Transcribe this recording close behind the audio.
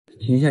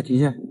停一下，停一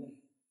下。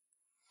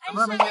哎，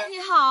先生你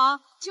好，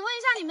请问一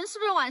下，你们是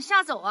不是往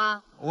下走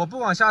啊？我不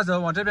往下走，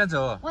往这边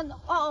走。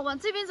往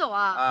这边走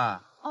啊？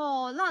啊。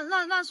哦，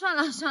那算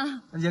了。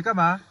你干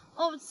嘛？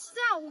哦，是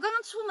这样，我刚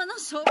刚出门的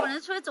时候，本来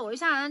出来走一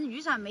下，雨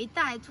伞没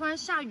带，突然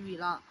下雨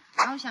了，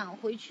然后想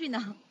回去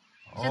呢，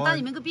想当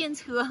你们个便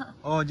车。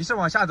哦，你是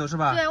往下走是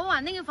吧？对，我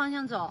往那个方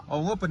向走。哦，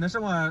我本来是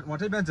往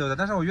这边走的，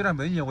但是我遇到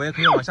美女，我也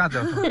可以往下走。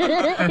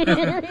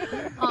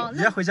哦，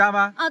你要回家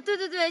吗？啊，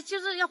对，就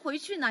是要回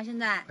去呢，现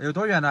在。有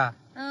多远呢？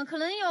可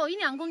能有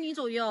1-2公里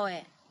左右，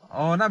哎。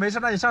哦，那没事，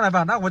那你上来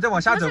吧，那我再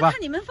往下走吧。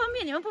看你们方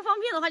便，你们不方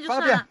便的话就算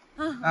了。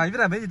方便。啊，遇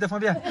到美女都方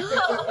便。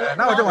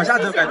那我就往下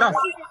走，改道。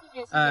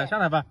上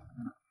来吧。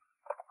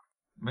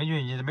美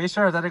女，你没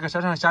事在这个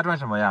山上瞎转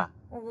什么呀？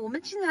我们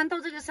经常到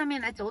这个上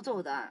面来走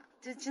走的，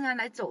就经常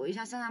来走一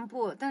下散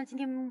步，但是今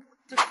天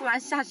就突然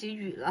下起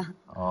雨了。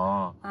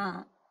哦。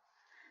啊，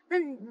那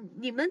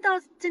你们到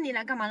这里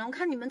来干嘛呢？我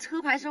看你们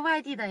车牌是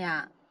外地的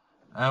呀。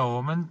哎，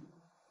我们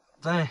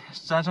在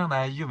山上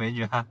来遇美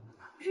女啊。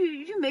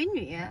遇美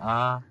女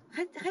啊？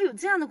还有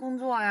这样的工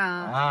作呀？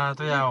啊，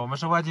对呀，我们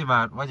是外地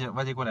嘛，外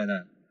地过来的。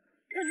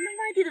那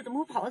外地的怎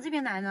么会跑到这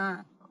边来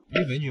呢？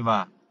遇美女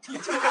嘛。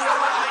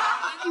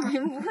你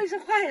们不会是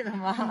坏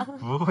人吧？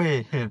不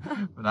会，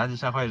哪里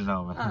像坏人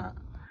了我们？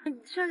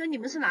帅哥，你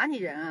们是哪里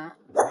人啊？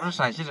我们是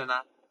陕西人呢。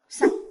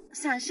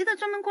陕西的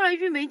专门过来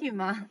遇美女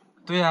吗？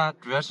对呀，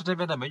主要是这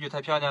边的美女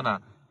太漂亮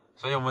了，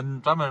所以我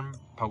们专门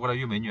跑过来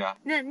遇美女啊。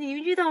那你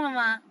遇到了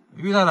吗？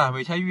遇到了，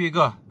每天遇一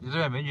个。你这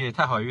边美女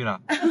太好遇了。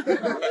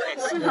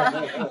是吗？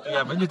对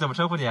呀，美女怎么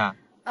称呼你啊？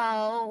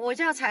我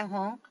叫彩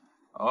虹。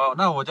哦，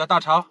那我叫大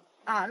超。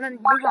啊，那你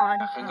好啊。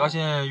很高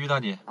兴遇到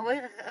你。我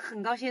也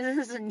很高兴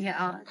认识你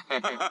啊。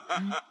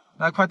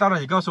那快到了，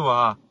你告诉我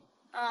啊。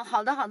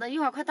好的，一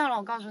会儿快到了，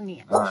我告诉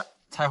你。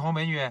彩虹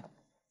美女。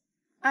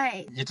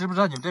哎。你知不知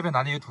道你们这边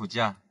哪里有土鸡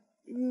啊？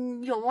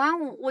有啊，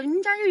我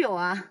们家就有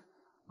啊。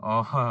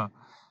哦。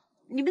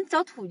你们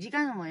找土鸡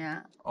干什么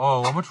呀？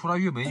哦，我们除了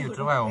遇美女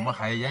之外，我们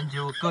还研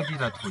究各地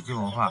的土鸡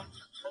文化。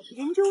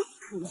研究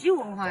土鸡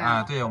文化呀？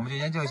啊，对，我们就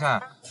研究一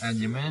下，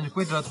你们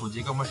贵州的土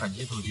鸡跟我们陕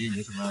西土鸡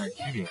有什么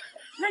区别？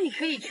那你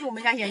可以去我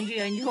们家研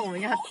究我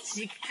们家土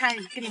鸡，看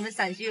跟你们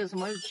陕西有什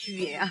么区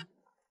别啊？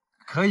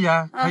可以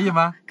啊，可以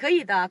吗？可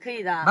以的。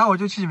那我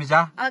就去你们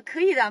家。啊，可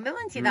以的，没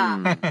问题的。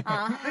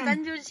那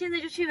咱就现在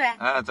就去呗。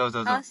走。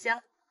行。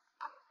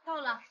到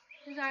了，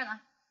就这儿了。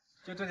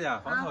就这里啊，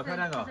房子好漂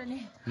亮哦。这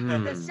里。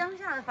这乡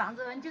下的房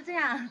子就这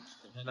样。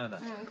挺漂亮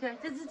的。对，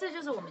这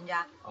就是我们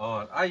家。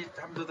哦，阿姨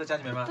他们都在家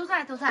里面吗？都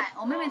在。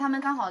我妹妹他们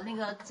刚好那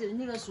个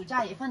暑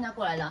假也放假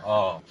过来了。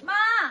哦。妈，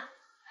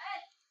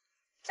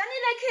家里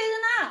来客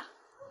人了。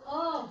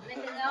哦，来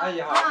客人。阿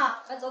姨好。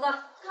来坐到。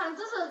看，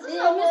这是我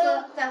们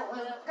是在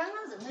刚刚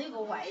认识一个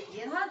外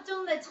地，他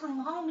总来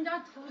尝好我们家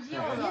土鸡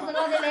哦。你是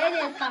哪里来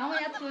的？尝我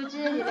们家土鸡，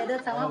你来这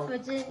尝我土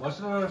鸡。我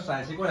是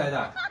陕西过来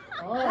的。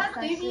他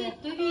对比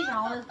一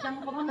下，我讲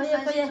和他们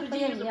陕西土鸡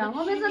一样。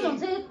我们这种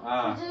土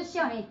鸡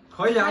小的。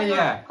可以，阿姨。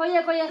可以。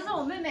这是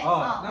我妹妹。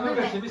哦，那妹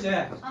妹行不行？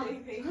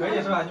可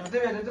以是吧？你们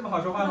这边人这么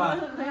好说话吗？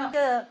没有。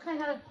看一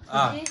下土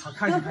鸡。好，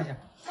看一下。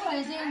这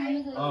个是你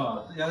们这。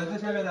哦，养在这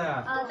下面的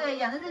呀？对，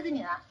养在这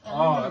里了。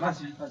哦，那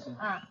行。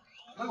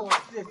那我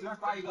自己随便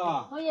抓一个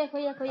啊。可以。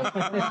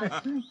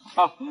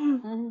好。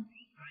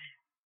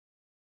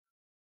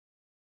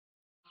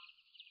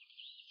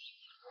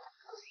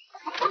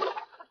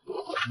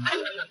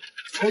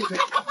可以。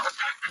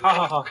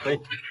好，可以。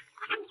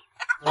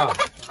啊，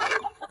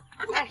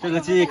这个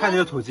鸡一看就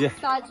是土鸡。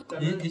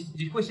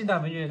你会姓大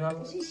美女是吧？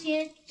姓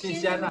仙。姓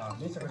仙的。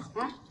没事。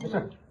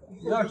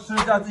要吃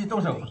就要自己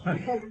动手。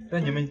那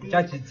你们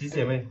家几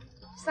姐妹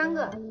？3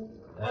个。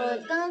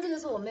刚刚这个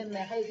是我妹妹，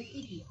还有一个弟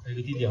弟。还有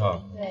一个弟弟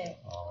哈。对。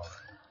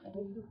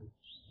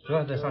主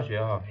要在上学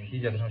哈，弟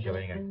弟在上学吧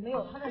应该。没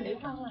有，他在煤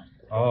矿上。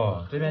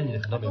哦，这边你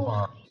很多煤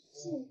矿啊。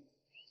是。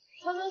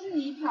他说是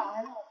你漂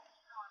还是我？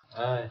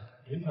哎，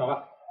你漂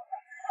吧。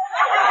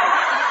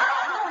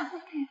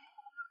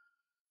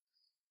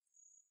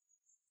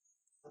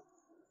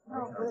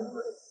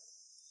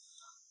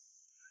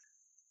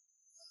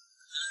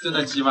这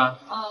能鸡吗？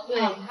对，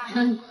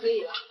可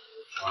以了。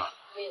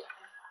可以了。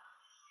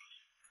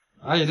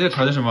阿姨，这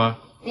炒的什么？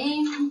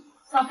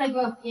炸排骨，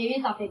粤语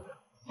炸排骨。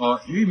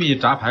哦，玉米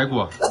炸排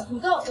骨。土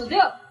豆。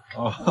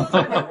哦，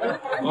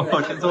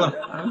听错了。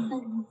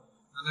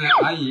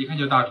那阿姨一看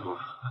就大厨。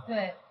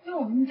对，就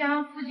我们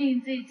家附近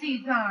这一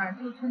段儿，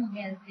就村里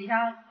面谁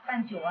家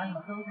办酒啊，什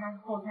么都他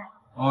做菜。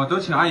哦，都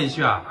请阿姨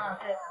去啊？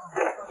对。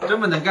这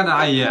么能干的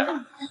阿姨，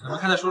怎么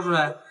看得叔叔呢？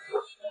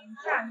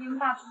下天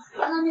大厨。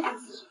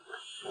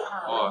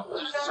哦，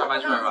上班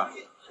去了是吧？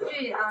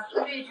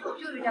出去舅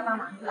舅家帮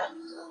忙去了。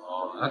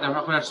哦，那等会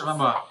儿回来吃饭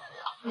吧？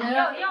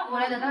要回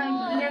来的，但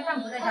应该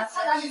饭不在家吃。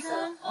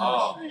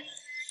哦。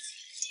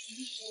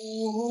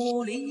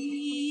雾里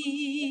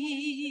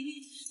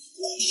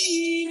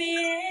雨绵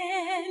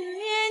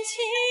绵情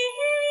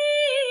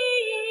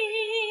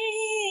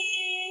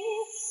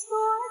所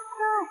在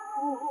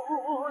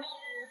是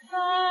在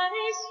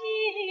心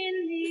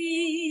里，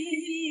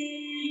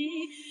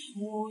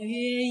我愿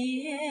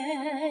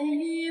烟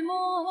雨蒙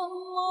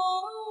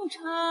蒙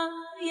长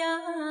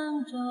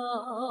扬州，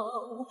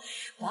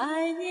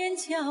百年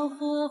桥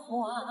荷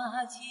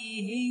花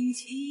青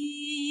青。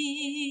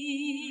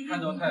看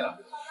到菜了。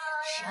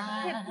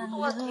山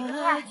我几个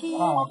菜。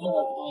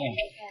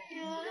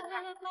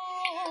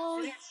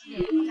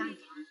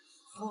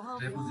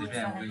这不随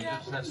便，我跟你说，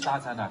吃的是大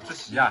餐呐，吃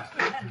席呀。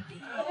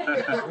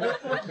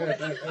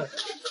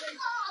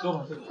坐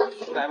吧，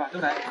都来吧，都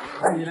来。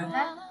阿姨呢？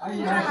阿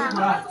姨来，辛苦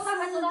了。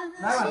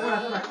来吧，都来。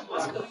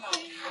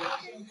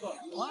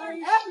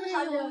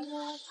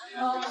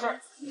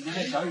你们那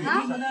小雨。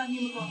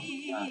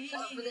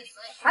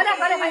快点，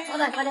坐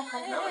来，快点。大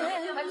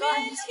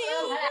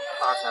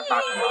餐。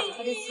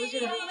快点吃起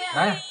来。来。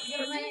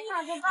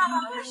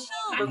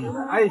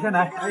阿姨先来，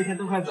阿姨先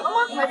动筷子。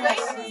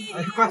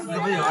筷子怎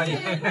么有阿姨？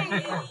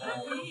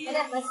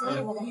快吃。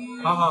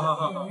好，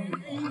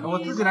我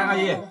自己来，阿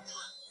姨。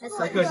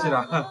太客气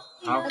了，好。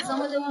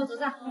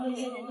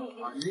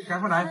你赶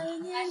快来。餐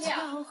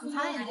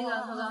饮这个，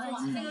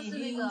这个是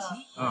那个。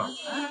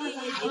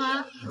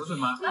芦笋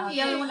吗？那不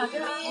要用了。哦。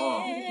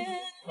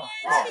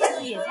这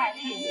是野菜，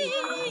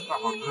那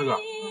好吃这个。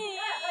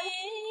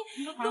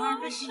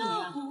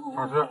好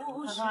吃。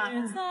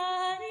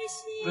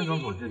正宗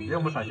土鸡比我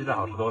们陕西的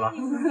好吃多了。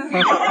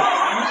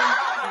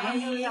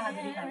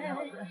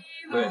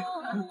对。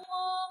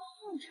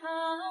长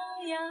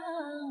扬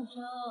州，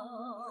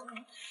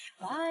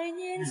百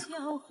年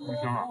桥荷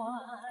花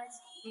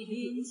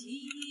青青。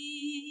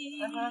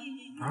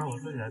我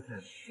自己来吃。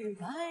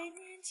百年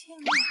桥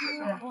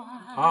荷花。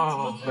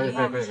好，可以。来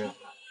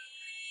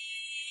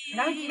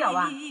个鸡脚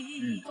吧。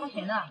招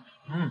钱的。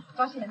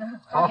招钱的。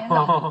好。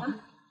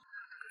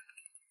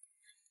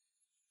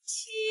千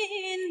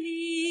里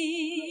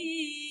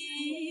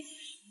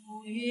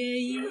赴月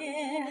烟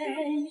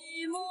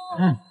雨蒙。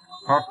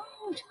好。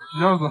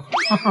腰子。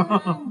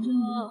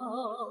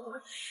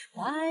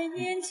百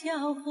年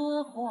桥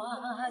荷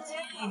花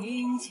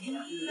青青。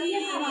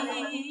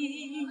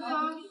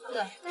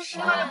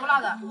这不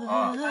辣的。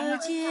可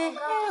结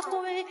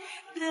会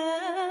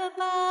得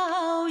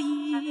报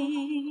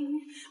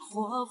应，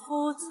祸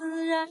福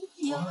自然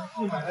有。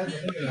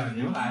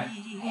牛奶。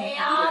哎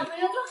呀，不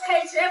用做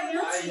开车，不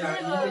用吃这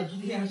个。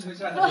一天吃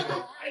下去。不用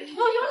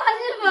拿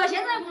这个，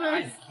现在不能。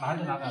拿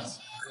着。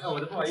我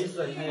都不好意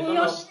思，你看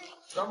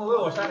专门为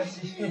我上个戏。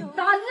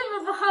打这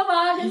不好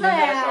吧？现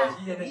在。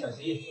一天的小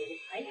心。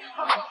哎呀。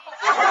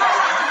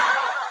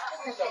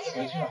回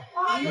去了。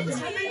你这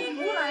才不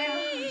来呀？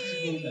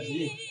一天的小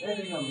心。哎，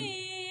这个。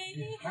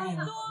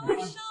回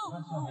去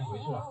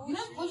了。你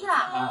们回去了？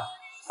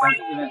三十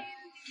呢。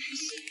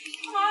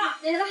妈，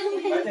人家没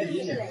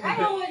吃嘞。哎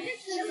呦，我这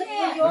吃的。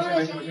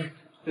不行。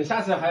对，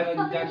下次还来你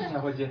家吃小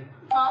火鸡。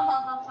好，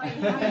欢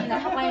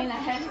迎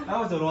来。那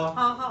我走了。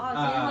好，好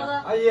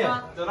的。阿姨，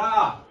走了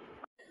啊。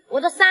我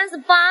都38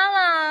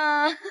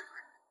了。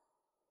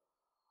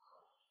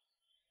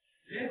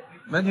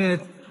美女，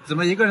怎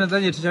么一个人在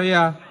这里吃宵夜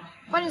啊？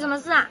关你什么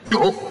事啊？哎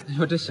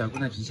呦，这小姑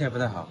娘脾气还不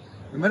太好。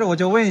没事，我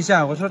就问一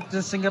下，我说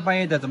这深更半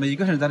夜的，怎么一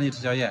个人在那里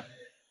吃宵夜？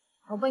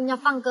我被人家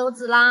放鸽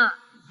子啦。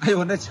哎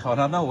呦，那巧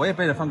了，那我也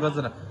被人放鸽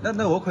子了。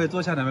那我可以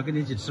坐下来吗？跟你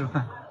一起吃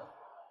饭？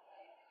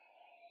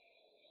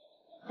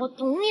我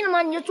同意了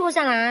吗？你就坐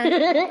下来。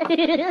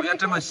不要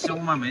这么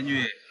凶嘛，美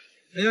女。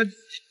哎呦，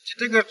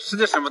这个吃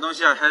的什么东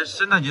西啊？还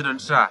生的你就能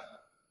吃啊？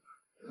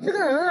这个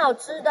很好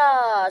吃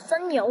的，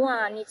生牛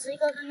啊，你吃一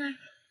个看看。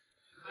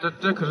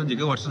这可是你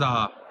给我吃的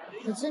啊！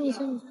你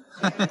吃。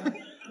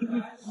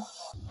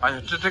哎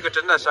呀，这个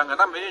真的香啊！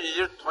那美女你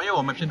就同意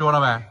我们拼桌了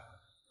呗？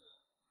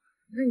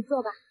那你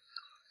坐吧。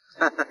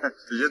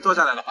已经坐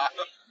下来了啊。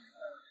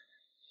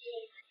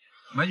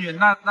美女，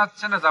那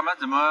现在咱们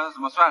怎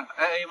么算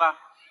AA 吗？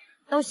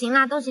都行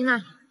啦。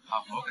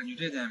好，我感觉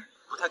这点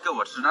不太够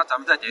我吃，那咱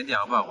们再点点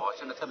好不好？我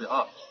现在特别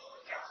饿。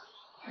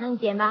那你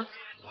点吧。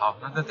好，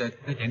那再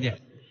点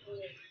点。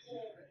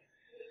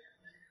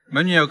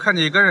美女，我看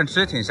你一个人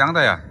吃也挺香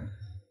的呀。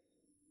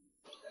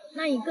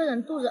那一个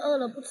人肚子饿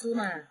了不吃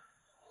嘛？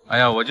哎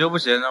呀，我就不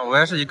行，我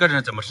要是一个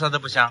人怎么吃它都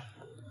不香。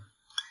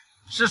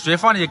是谁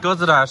放你鸽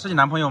子的？是你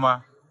男朋友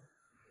吗？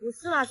不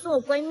是啦，是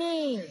我闺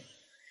蜜。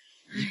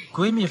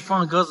闺蜜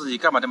放鸽子，你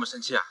干嘛这么生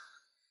气啊？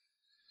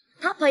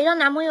她陪她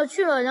男朋友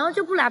去了，然后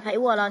就不来陪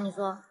我了，你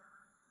说？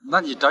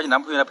那你找你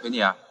男朋友来陪你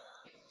啊？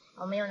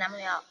我没有男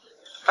朋友。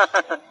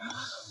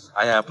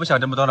哎呀，不想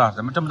这么多了，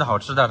咱们这么多好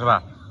吃的是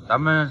吧？咱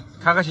们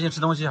开开心心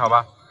吃东西好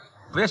吧？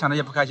不要想那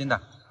些不开心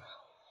的，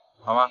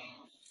好吗？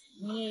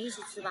你也一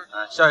起吃吧。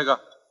笑一个。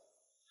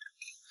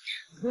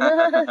这就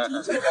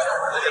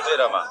对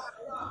了嘛。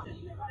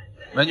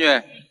美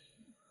女，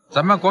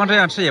咱们光这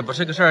样吃也不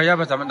是个事儿，要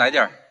不然咱们来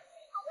点儿。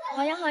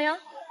好呀。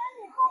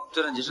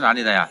这人你是哪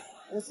里的呀？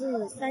我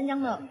是三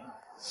江的。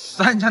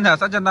三江的，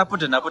不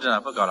整了，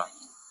不搞了。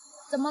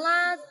怎么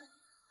啦？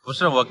不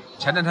是，我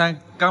前2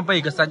天刚被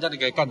一个三江的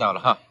给干倒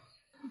了哈。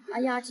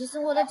哎呀，其实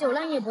我的酒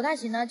量也不太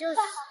行了，就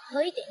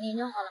喝一点点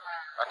就好了嘛。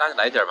那就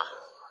来点吧，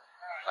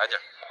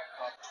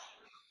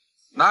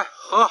来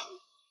喝。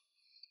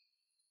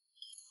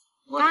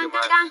干！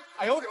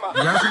哎呦我的妈！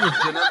你要是你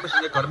真的不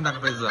行，你搞那么大个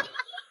杯子。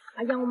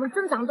哎呀，我们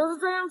正常都是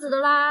这样子的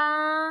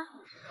啦。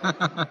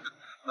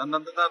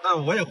那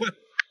我也会。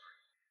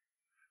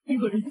你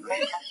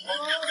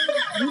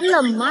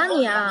冷吗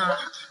你啊？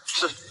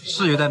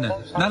是有点冷。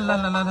来。我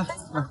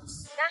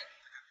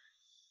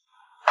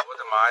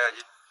的妈呀，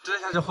你这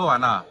下就喝完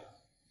了？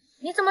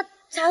你怎么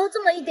才喝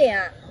这么一点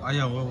啊？哎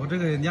呀，我这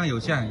个量有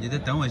限，你得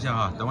等我一下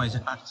啊，等我一下。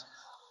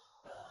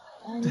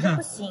哦，你这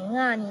不行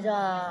啊，你这。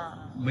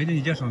美女，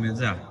你叫什么名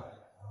字啊？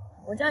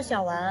我叫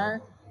小文。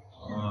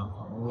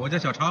哦，我叫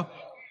小超。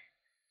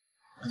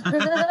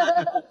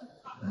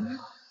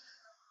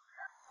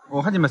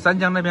我看你们三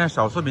江那边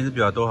少数民族比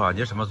较多哈，你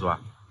是什么族啊？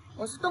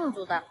我是侗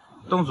族的。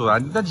侗族啊？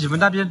那你们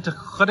那边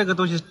喝这个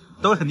东西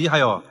都很厉害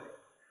哟。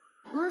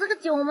我们这个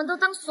酒我们都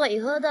当水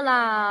喝的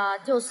啦，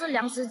酒是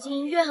粮食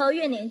精，越喝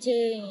越年轻。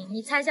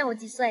你猜一下我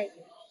几岁？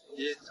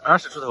你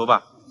20出头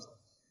吧？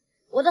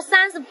我都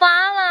38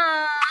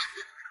了。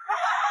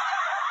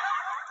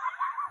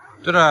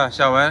对了，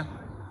小文，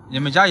你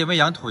们家有没有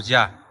养土鸡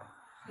啊？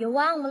有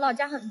啊，我们老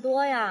家很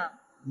多呀。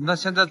那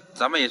现在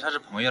咱们也算是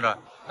朋友了，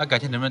那改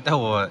天能不能带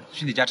我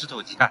去你家吃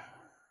土鸡啊？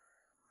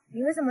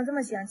你为什么这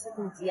么喜欢吃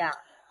土鸡啊？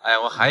哎，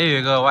我还有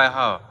一个外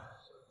号，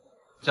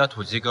叫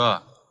土鸡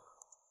哥。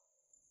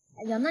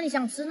哎呀，那你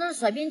想吃那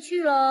随便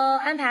去咯，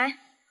安排。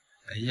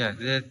哎呀，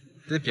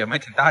这表妹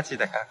挺大气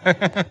的呀。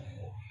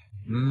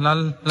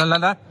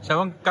来，小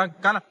文干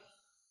了。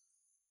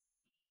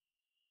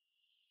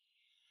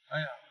哎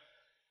呀，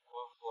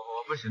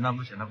我不行了。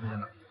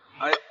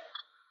哎，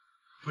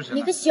不行了。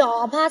你个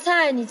小趴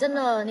菜，你真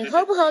的，你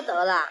喝不喝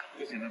得了？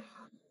不行了。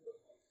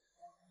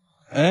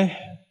哎，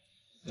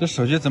这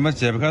手机怎么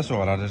解不开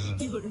锁了？这是。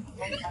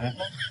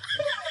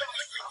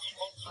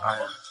哎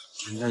呀，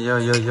今天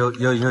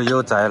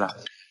又栽了。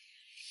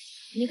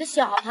你个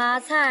小趴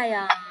菜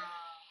呀！